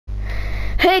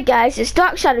Hey guys, it's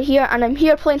Dark Shadow here, and I'm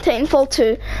here playing Titanfall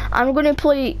 2. I'm going to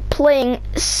be playing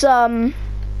some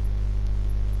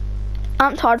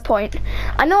Hardpoint.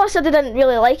 I know I said I didn't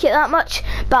really like it that much,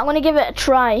 but I'm going to give it a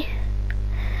try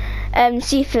and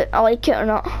see if I like it or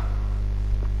not.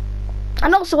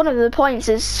 And also one of the points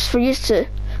is for you to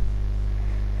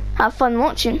have fun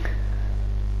watching.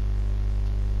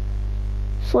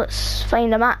 So let's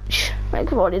find a match,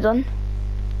 like we've already done.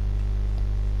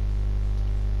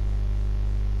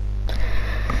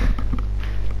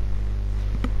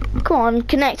 Come on,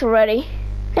 connect already.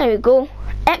 There we go.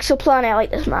 Exoplanet, I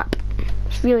like this map.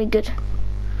 It's really good.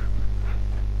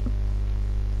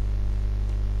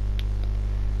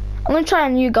 I'm going to try a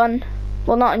new gun.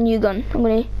 Well, not a new gun. I'm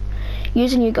going to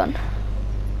use a new gun.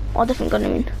 Or a different gun, I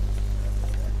mean.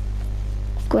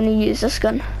 I'm going to use this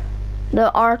gun. The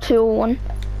R201.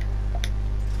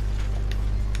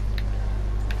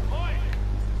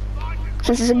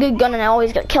 Since it's a good gun and I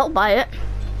always get killed by it.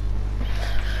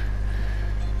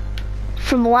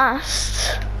 From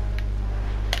last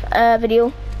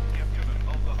video.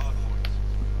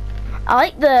 I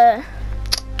like the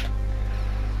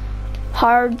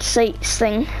hard sights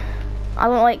thing. I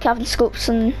don't like having scopes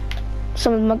in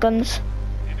some of my guns.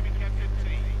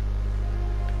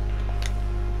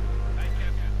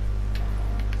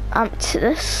 To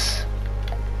this.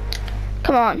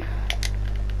 Come on.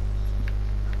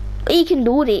 You can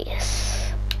do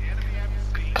this.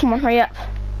 Come on, hurry up.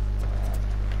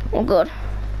 Oh god.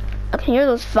 I can hear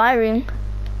those firing.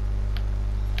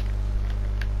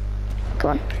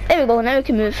 Come on. There we go, now we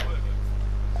can move.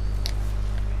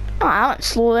 Oh, I went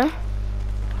slow there.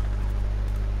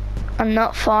 I'm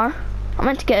not far. I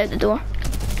meant to get out the door.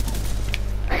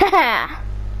 Haha!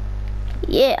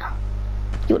 Yeah.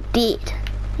 You're dead,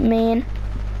 man.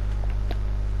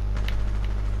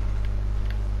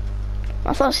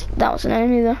 I thought that was an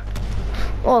enemy there.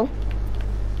 Oh.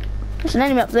 There's an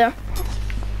enemy up there.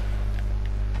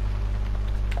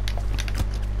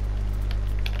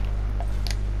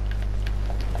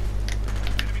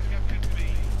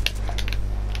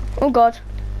 Oh god.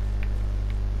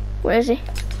 Where is he?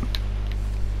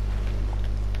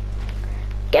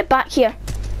 Get back here.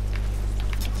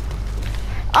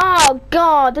 Oh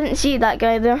god, didn't see that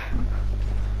guy there.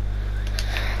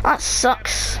 That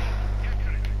sucks.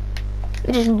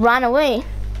 He just ran away.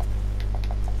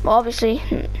 Well, obviously,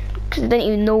 because he didn't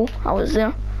even know I was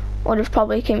there. Or he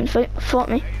probably came and fought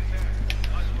me.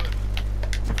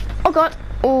 Oh god.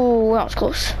 Oh, that was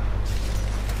close.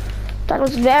 That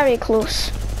was very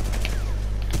close.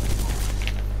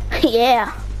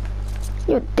 Yeah,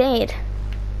 you're dead.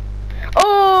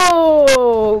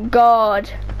 Oh god,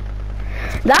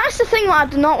 that's the thing that I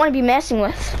do not want to be messing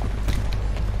with,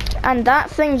 and that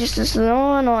thing just is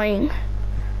so annoying.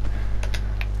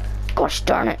 Gosh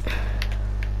darn it.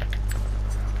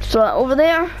 So over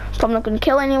there, it's probably not going to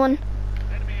kill anyone.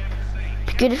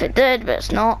 Be good if it did, but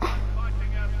it's not.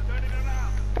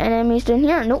 Enemies down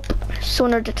here? Nope.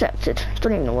 Sonar detected.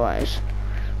 Don't even know what that is.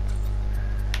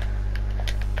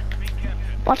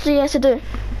 What do you guys do?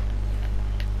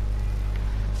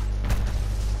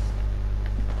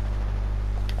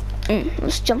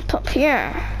 Let's jump up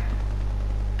here.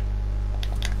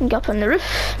 And get up on the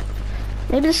roof.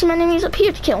 Maybe there's some enemies up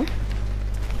here to kill.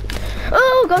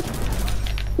 Oh god!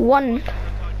 One.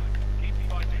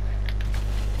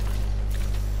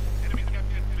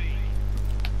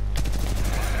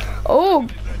 Oh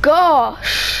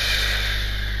gosh!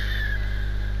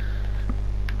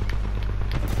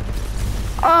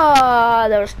 Ah,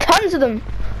 there was tons of them.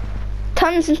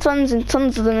 Tons and tons and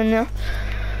tons of them in there.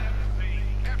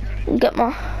 Get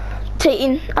my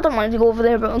Titan. I don't want to go over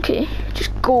there, but okay.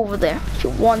 Just go over there if you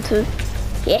want to.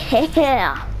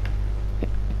 Yeah.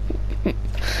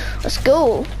 Let's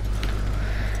go.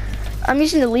 I'm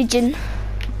using the Legion.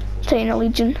 Titan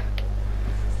Legion.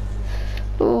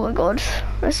 Oh my god.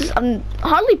 This is, I'm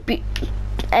hardly beat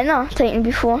in a Titan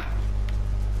before.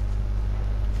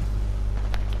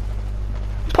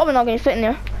 Probably not going to fit in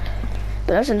there.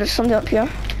 But listen, there's something up here.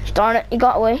 Darn it, he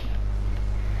got away.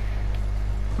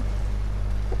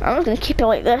 I'm just going to keep it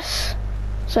like this.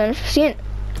 So if you see an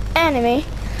enemy,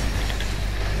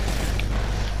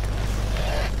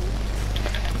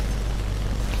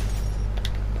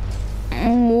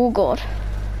 oh god.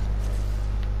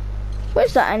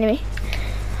 Where's that enemy?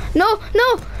 No,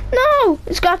 no, no!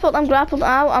 It's grappled, I'm grappled.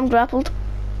 Ow, I'm grappled.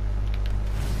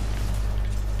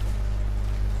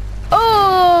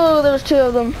 Oh, there was two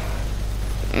of them.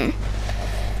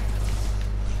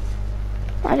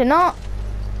 I did not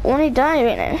want to die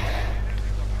right now.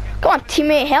 Come on,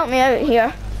 teammate, help me out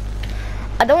here.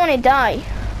 I don't want to die.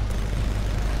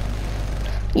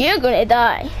 You're gonna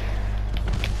die.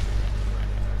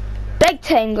 Big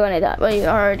time gonna die. Well, you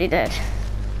already did.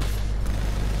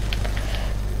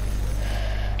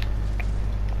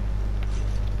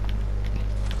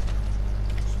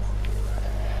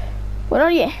 Where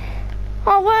are you?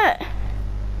 Oh, what?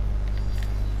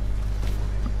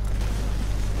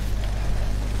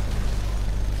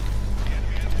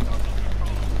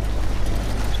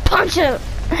 Punch the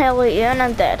hell out of you and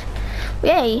I'm dead.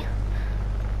 Yay.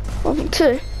 Level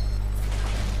 2.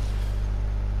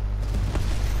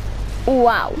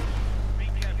 Wow.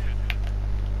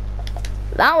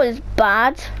 That was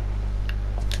bad.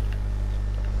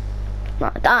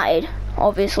 Well, I died,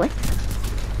 obviously.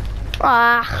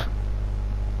 Ah.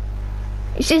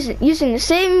 He's just using the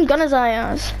same gun as I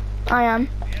am.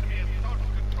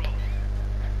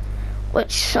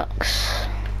 Which sucks.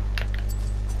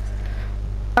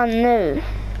 And now,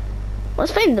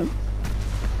 let's find them.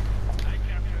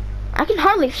 I can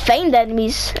hardly find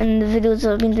enemies in the videos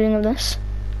that I've been doing of this.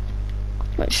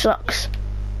 Which sucks.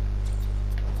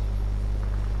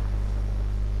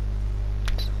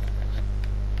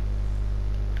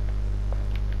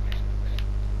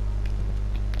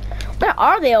 Where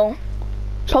are they all?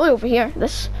 Probably over here,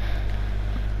 this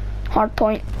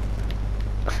hardpoint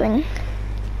thing.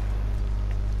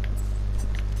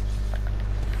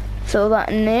 Throw that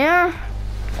in there.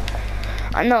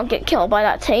 And not get killed by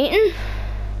that Titan.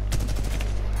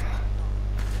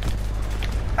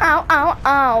 Ow, ow,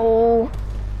 ow.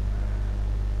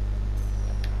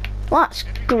 Well, that's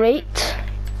great.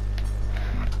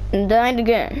 And died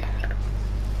again.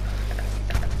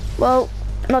 Well,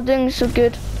 not doing so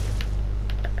good.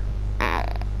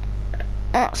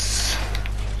 That's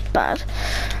bad.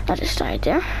 I just died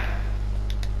there.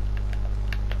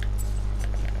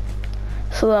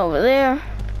 So over there.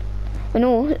 We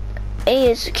know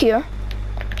A is secure.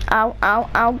 Ow, ow,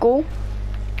 ow, go.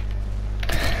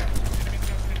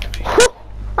 Whew,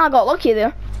 I got lucky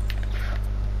there.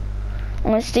 I'm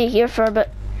gonna stay here for a bit.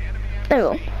 There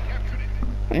we go.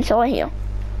 Until I heal.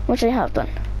 Which I have done.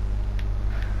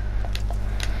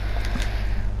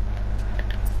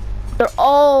 They're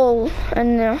all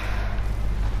in there.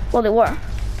 Well, they were.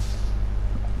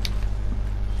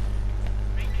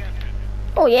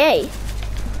 Oh, yay.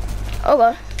 Oh,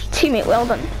 God. Teammate, well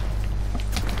done.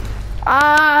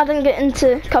 Ah, I didn't get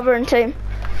into cover in time.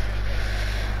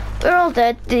 We're all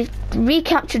dead. They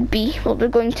recaptured B. Well, they're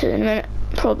going to in a minute,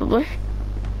 probably.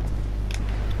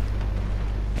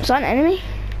 Is that an enemy?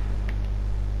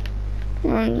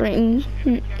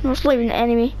 Most likely an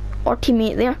enemy or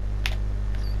teammate there.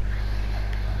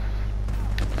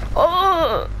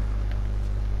 Oh!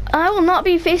 I will not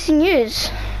be facing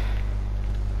yous.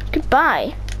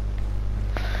 Goodbye.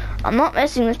 I'm not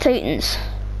messing with Titans.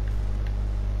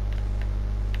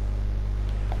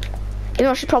 You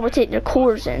know, I should probably take their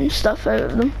cores and stuff out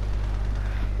of them.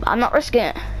 But I'm not risking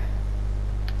it.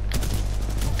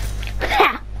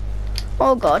 Ha!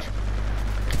 Oh, God.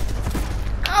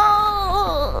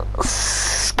 Oh!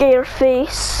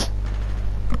 Scareface.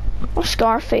 Or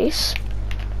Scarface.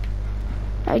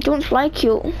 I don't like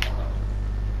you.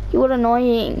 You are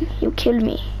annoying. You kill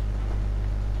me.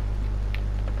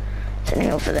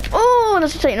 Sending over there. Oh,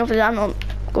 there's a Titan over there. I'm not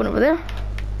going over there.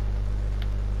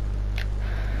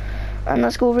 And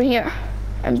let's go over here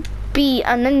and be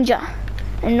a ninja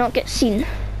and not get seen.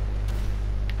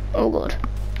 Oh, God.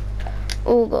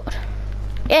 Oh, God.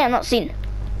 Yeah, I'm not seen.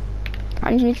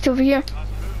 I need to get over here.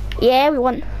 Yeah, we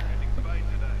won.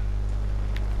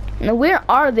 Now, where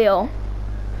are they all?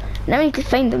 Now we need to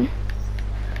find them.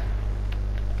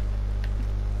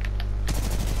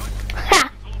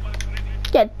 Ha!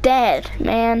 You're dead,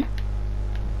 man.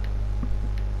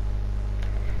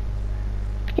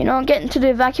 You're not getting to the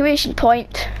evacuation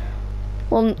point.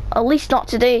 Well, at least not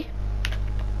today.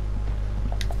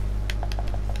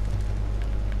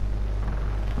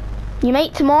 You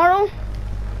might tomorrow,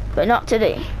 but not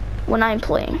today, when I'm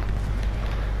playing.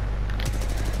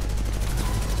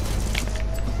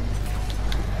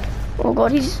 Oh,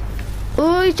 God, he's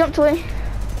jumped away.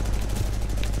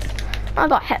 I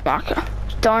got hit marker.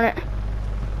 Darn it.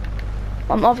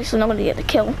 I'm obviously not going to get the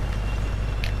kill.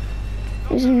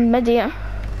 He's in mid-air.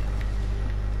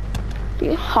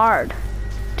 Be hard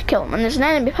to kill him. And there's an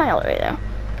enemy pilot right there.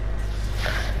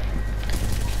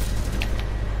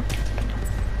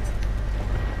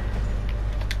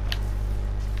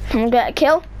 I'm gonna get a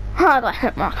kill. Oh, I got a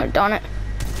hit marker, darn it.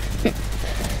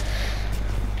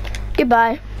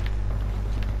 Goodbye.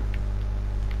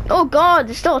 Oh, God,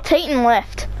 there's still a Titan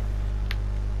left.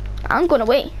 I'm going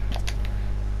away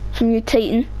from you,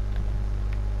 Titan.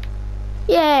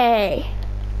 Yay.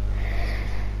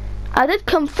 I did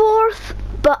come fourth,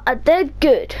 But I did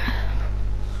good.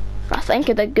 I think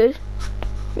I did good.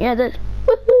 Yeah, I did.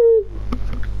 Woohoo!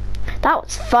 That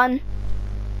was fun.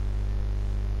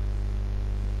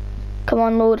 Come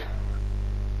on, load.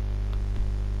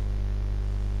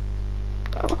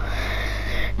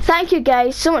 Thank you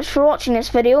guys so much for watching this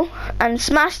video, and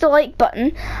smash the like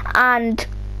button and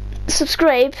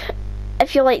subscribe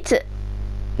if you liked it.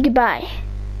 Goodbye.